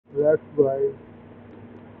That's why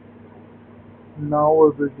now we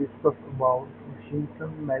will discuss about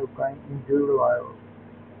Washington Maritime injury lawyers,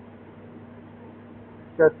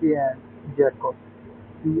 Stacey and Jacob,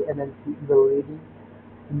 PNLC is a leading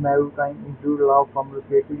maritime injury law firm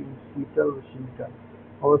located in Seattle, Washington.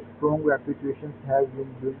 Our strong reputation has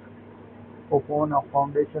been built upon a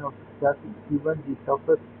foundation of success in even the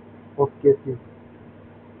toughest of cases.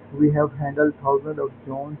 We have handled thousands of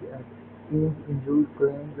Jones and Keynes injury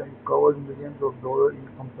claims and covered millions of dollars in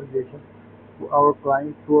compensation to our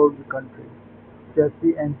clients throughout the country.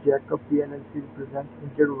 Chassis and Jacob plc represent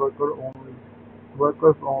injured workers only. Our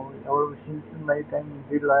Washington Maritime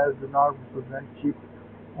injury lawyers do not represent ship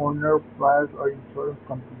owners, buyers, or insurance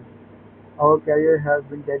companies. Our career has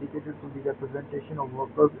been dedicated to the representation of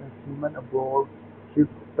workers and seamen aboard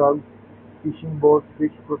ships, tugs, fishing boats,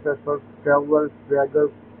 fish processors, travelers,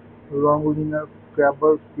 draggers, longliners,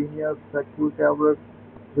 crabbers, spinners, factory travelers,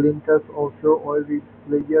 glinters, offshore oil rigs,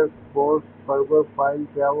 sledgers, boats, fergers, file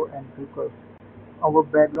carriers, and cookers. Our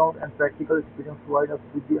background and practical experience provide us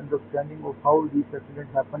with the understanding of how these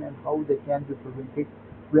accidents happen and how they can be prevented.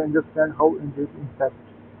 We understand how injuries impact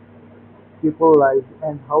people's lives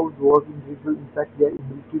and how those individuals impact their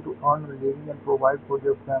ability to earn a living and provide for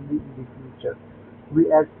their family in the future.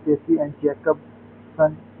 We at Stacy and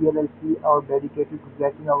Jacobson PLC are dedicated to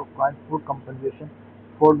getting our clients full compensation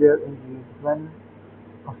for their injuries. When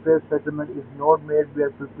a fair settlement is not made, we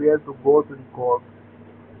are prepared to go to the court.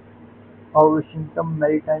 Our Washington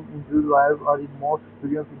Maritime injury lawyers are the most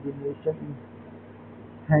experienced in the nation in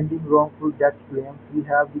handling wrongful death claims. We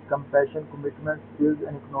have the compassion, commitment, skills,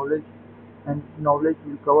 and knowledge to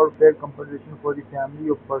recover fair compensation for the family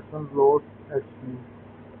of persons lost at sea.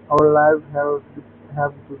 Our lives have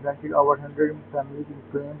represented over 100 families in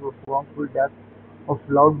claims of wrongful death of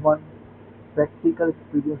loved ones. Practical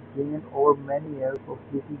experience gained over many years of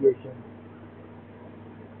litigation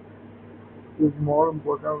is more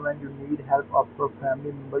important when you need help after a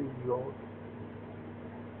family member is lost.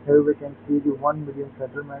 Here we can see the 1 million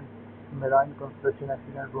settlement, marine construction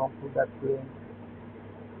accident wrongful death claim.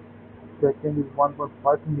 Second is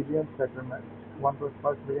 1.5 million settlement,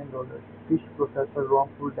 $1.5 billion. Fish processor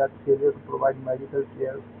wrongful death failure to provide medical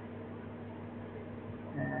care.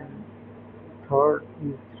 And third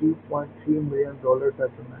is $3.3 million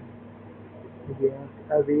settlement against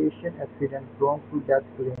aviation accident wrongful death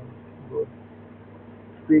claims. Good.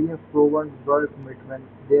 Experience proven world commitment.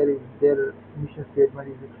 Their mission statement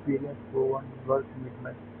is experience proven world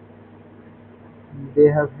commitment. They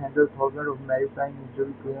have handled thousands of maritime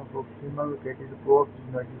injury claims of seamen located across the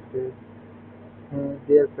United States.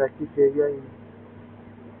 Their practice area is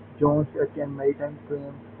Jones Act and maritime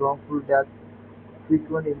claims, wrongful death,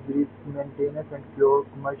 frequent injuries, maintenance and cure,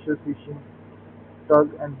 commercial fishing,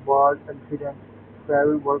 tug and barge accidents,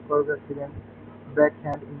 travel workers accidents,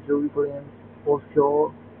 backhand injury claims,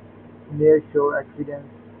 offshore, nearshore accidents,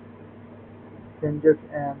 passengers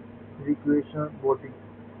and recreational boating.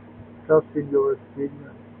 Trust in your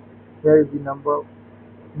experience. Here is the number.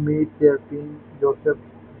 Meet their team: Joseph,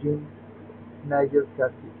 Jean, Nigel,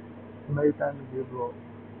 Cassie. Maritime Bureau.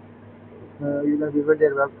 You can visit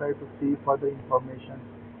their website to see further information.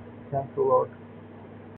 Thanks a lot.